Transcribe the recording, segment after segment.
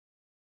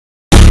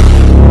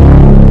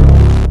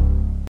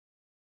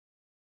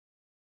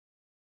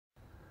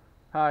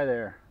Hi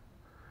there,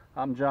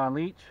 I'm John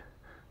Leach,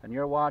 and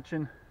you're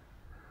watching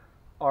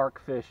Arc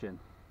Fishing.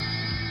 Look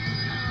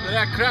at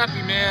that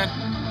crappie, man.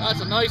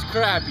 That's a nice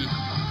crappie.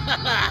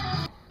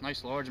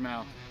 Nice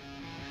largemouth.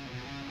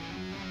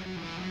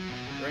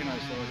 Very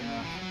nice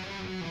largemouth.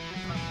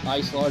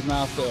 Nice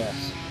largemouth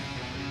bass.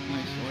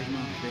 Nice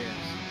largemouth bass.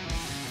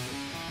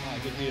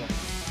 Alright, good deal.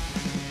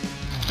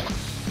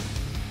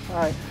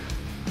 Alright,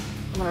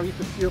 I'm going to release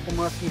this beautiful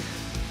muskie.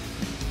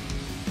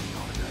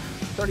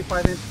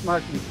 35-inch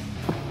muskie.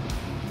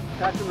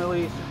 Catch and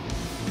release.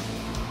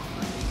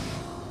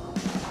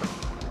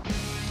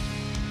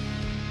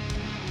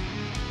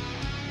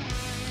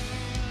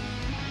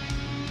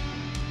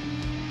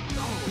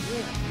 Oh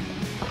yeah.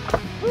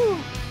 Woo.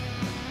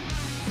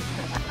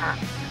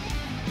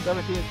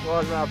 17-inch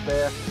largemouth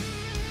bass.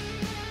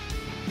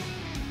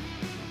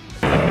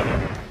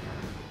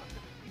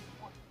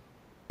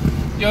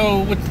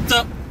 Yo, what's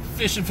up,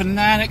 fishing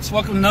fanatics?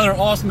 Welcome to another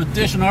awesome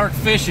edition of Arc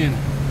Fishing.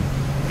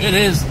 It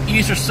is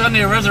Easter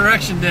Sunday,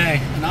 Resurrection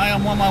Day, and I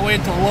am on my way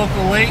to a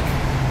local lake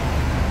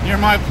near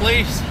my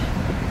place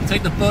to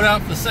take the boat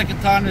out for the second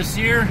time this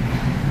year.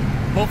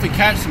 Hopefully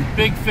catch some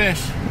big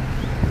fish.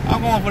 I'm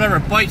going with whatever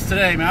bites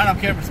today, man. I don't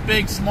care if it's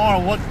big, small,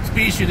 or what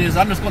species it is.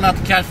 I'm just going out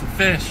to catch some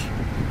fish.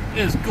 It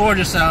is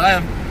gorgeous out. I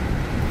have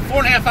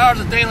 4.5 hours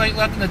of daylight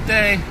left in the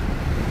day,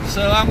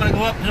 so I'm going to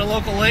go up to the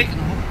local lake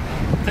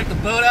and take the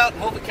boat out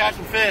and hopefully catch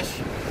some fish.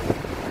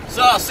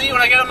 So I'll see you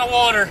when I get on the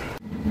water.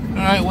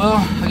 Alright, well,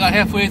 I got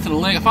halfway to the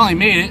lake. I finally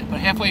made it, but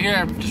halfway here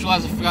I just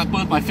realized I forgot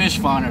both my fish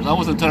finders. I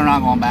wasn't turning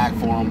around going back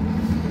for them.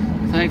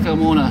 Thankfully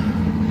I'm on a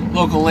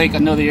local lake. I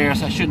know the area,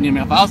 so I shouldn't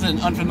even. If I was in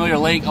an unfamiliar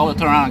lake, I would have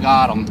turned around and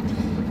got them.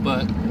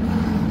 But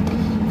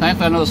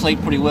thankfully I know this lake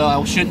pretty well.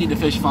 I shouldn't need the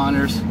fish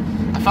finders.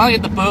 I finally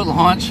get the boat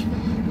launched,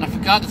 and I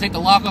forgot to take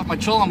the lock off my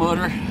trolling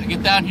motor. I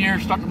get down here,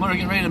 start the motor,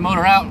 get ready to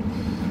motor out.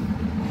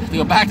 To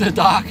go back to the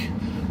dock,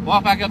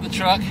 walk back up the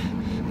truck,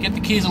 get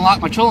the keys and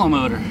lock my trolling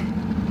motor.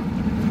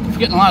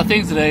 Getting a lot of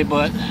things today,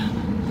 but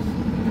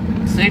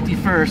safety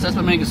first. That's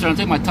my main concern. I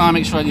take my time,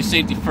 make sure I do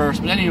safety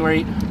first. But at any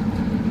rate,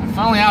 I'm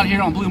finally out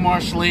here on Blue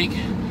Marsh Lake,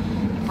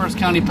 First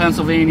County,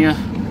 Pennsylvania.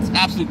 It's an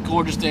absolute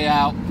gorgeous day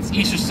out. It's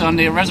Easter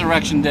Sunday,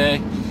 Resurrection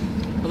Day.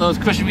 For those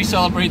Christians, we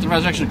celebrate the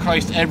resurrection of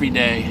Christ every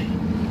day.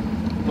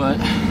 But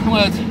I'm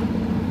gonna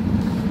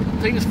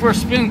take this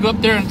first spin, go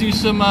up there and do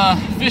some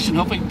fishing.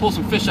 Hopefully I can pull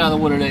some fish out of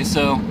the water today.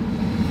 So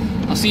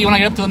I'll see you when I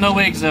get up to the no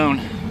wake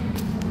zone.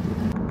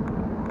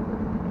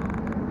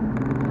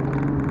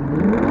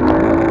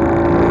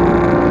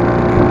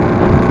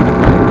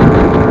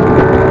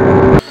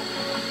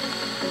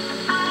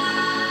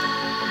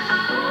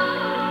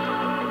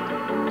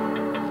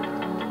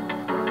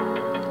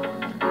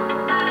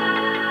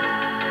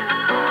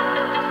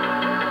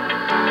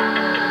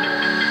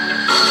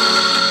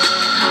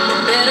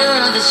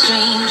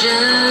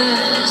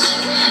 Strangers,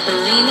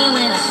 believe me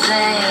when I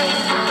say,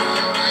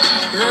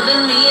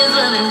 loving me is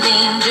loving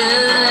danger.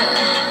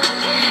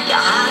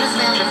 Your heart is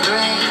bound to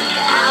break.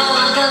 I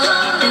walk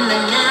alone in the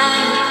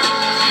night,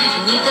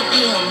 beneath the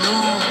pale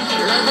moon.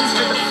 Loving's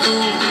for the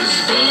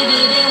fools,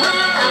 baby,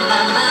 beware of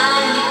my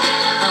mind.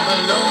 I'm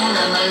alone,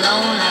 I'm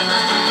alone,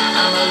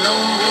 I'm a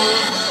lone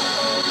wolf.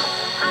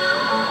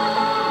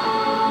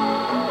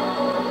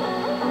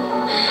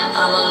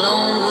 I'm a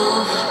lone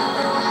wolf.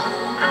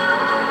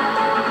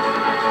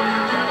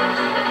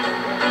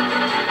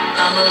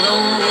 I'm a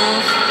lone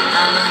wolf,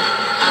 I'm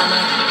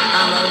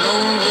a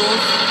lone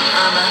wolf,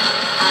 I'm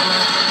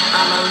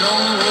a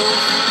lone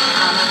wolf,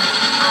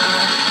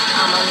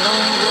 I'm a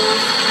lone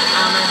wolf,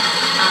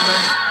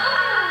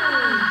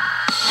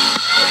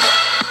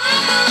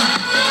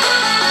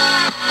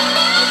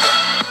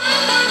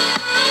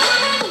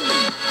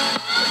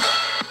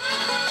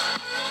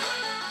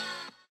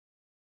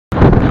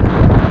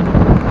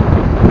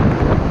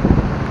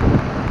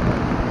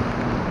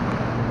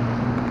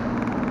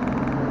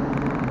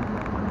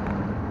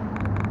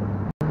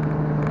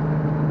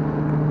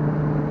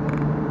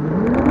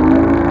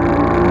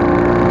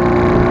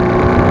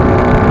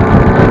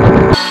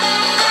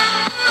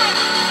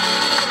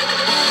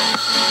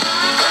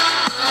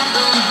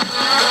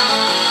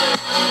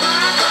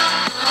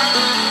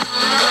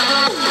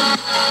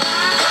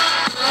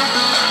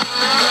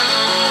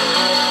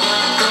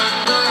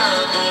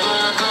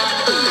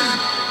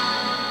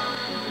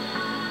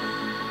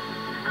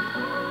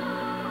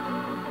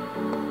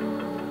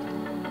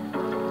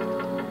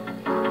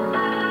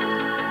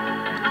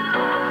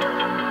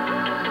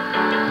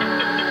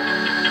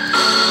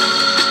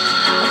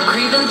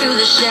 through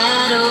the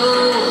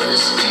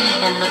shadows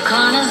and the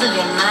corners of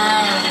your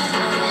mind.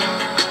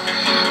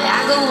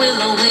 I go where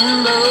the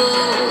wind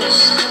blows.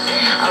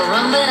 I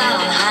run but I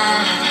don't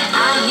hide.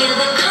 I hear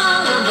the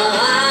call of the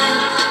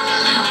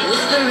wild,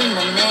 whispering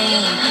the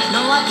name.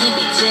 No, I can't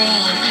be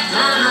tamed.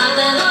 My heart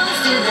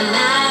belongs to the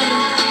night.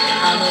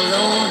 I'm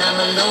alone, I'm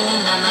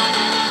alone,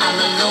 I'm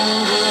a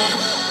lone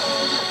wolf.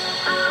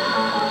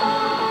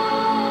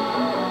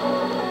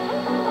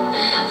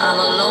 I'm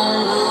a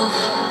lone wolf.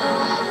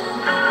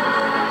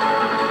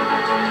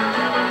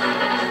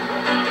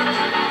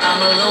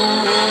 I'm a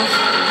lone wolf.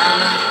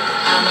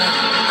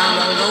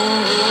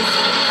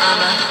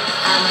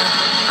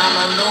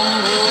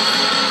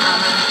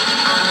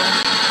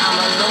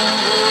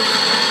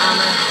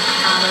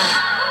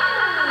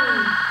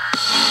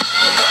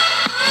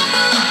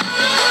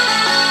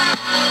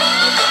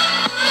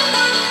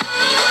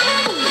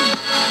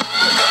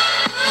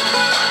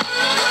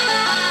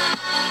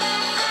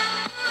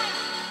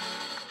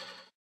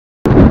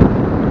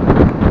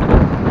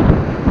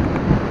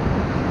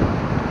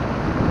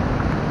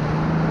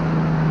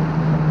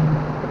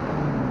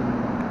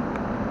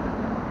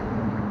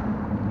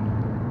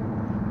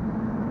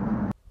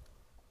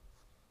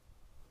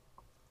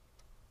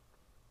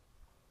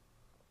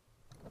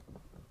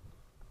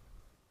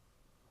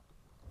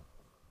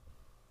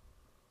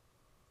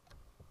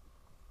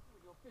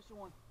 fishing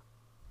one.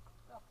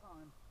 About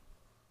time.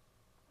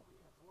 Oh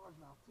yeah, it's a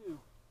largemouth too.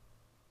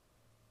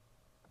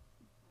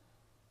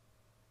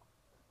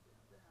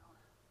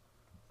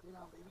 Stay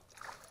down, baby.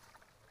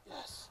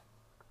 Yes.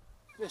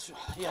 Fish.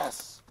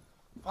 Yes.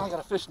 Finally got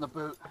a fish in the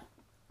boot.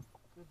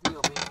 Good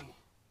deal, baby.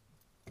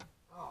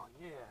 Oh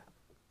yeah.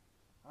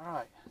 All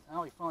right.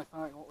 Now we finally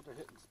found out what they're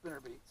hitting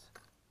spinnerbaits.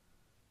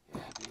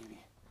 Yeah, baby.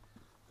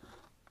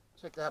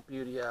 Check that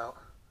beauty out.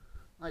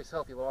 Nice,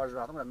 healthy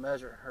largemouth. I'm gonna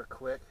measure her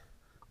quick.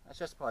 That's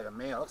just probably a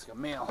male. Looks like a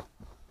male.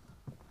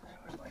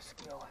 Where's my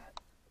scale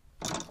at?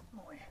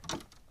 Boy.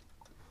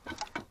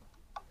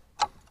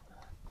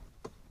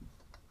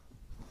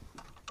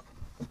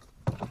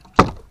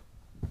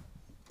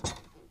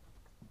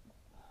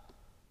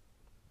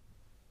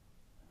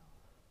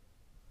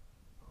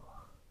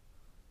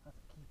 That's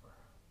a keeper.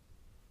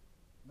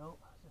 Nope,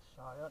 just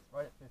shy. That's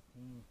right at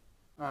 15.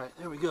 All right,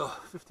 there we go.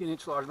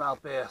 15-inch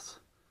largemouth bass.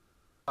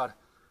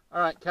 All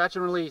right, catch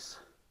and release.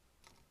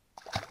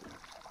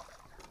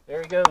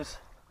 There he goes.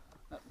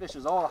 That fish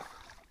is off.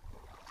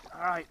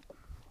 All right.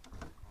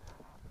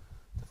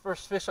 The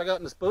first fish I got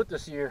in this boat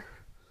this year.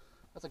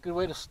 That's a good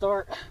way to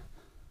start. It's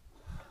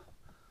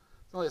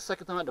only the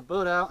second time I had the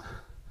boat out.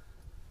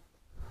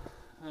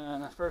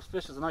 And the first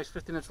fish is a nice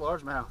 15-inch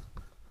largemouth.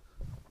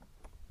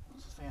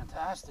 This is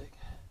fantastic.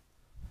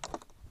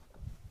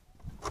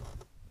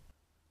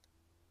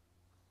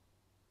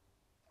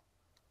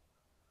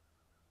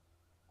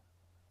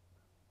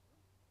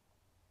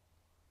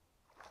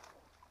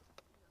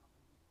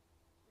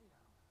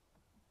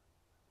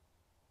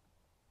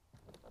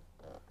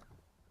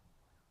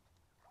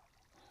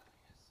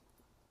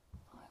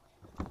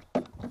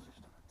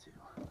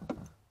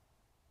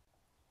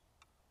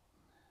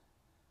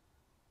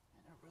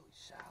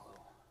 Shallow.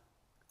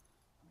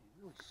 I mean,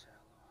 really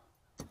shallow.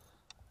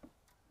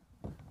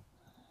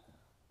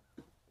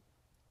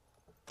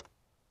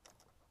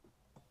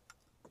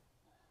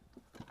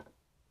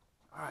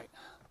 All right.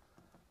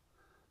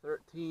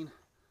 13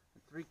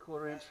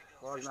 3/4 inch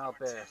largemouth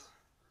bass.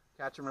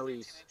 Catch and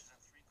release.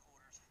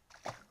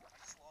 There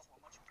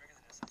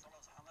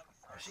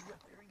she goes.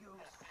 There he goes.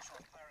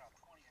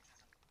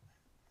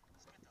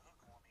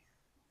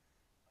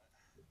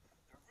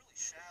 They're really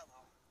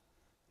shallow.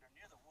 They're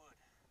near the wood.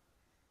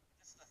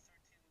 This is a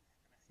 13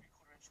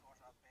 3/4 inch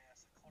largemouth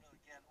bass. I caught it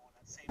again on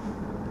that same.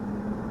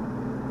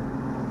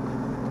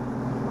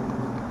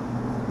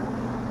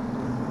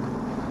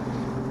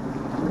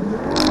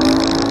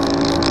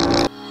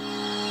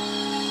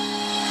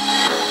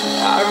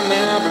 I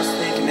remember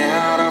sneaking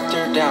out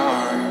after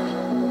dark.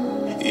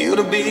 You'd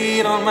have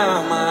been on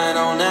my mind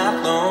all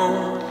night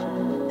long.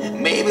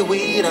 Maybe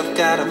we'd have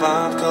got a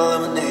vodka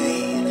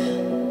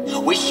lemonade.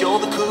 We show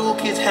the cool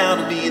kids how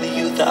to be the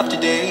youth of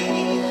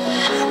today.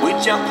 We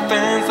jump the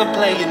fence and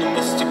play in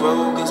Mr.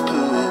 Brogan's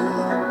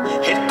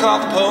pool. Hit call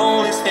the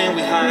police and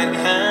we hide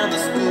behind the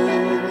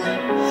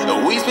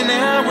school. We spend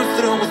hours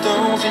throwing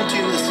stones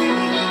into the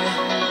sea.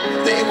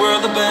 They were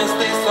the best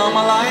days of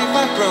my life,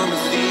 I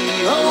promise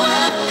thee. Oh,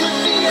 I could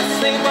be a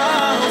saint,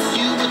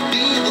 you would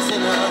be the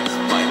sinner.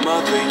 My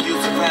mother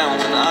used to frown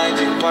when I'd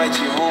invite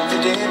you home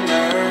for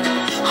dinner.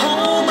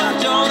 Oh, my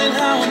darling,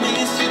 how I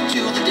miss you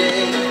to the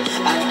day.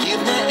 I'd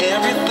give my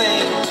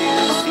everything to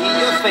see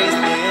your face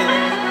again.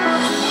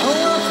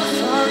 Oh, I'm so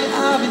sorry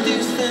I've been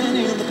distant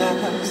in the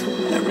past.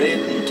 I've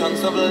written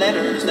tons of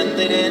letters and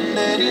they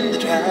ended in the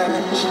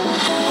trash.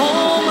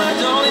 Oh, my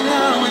darling.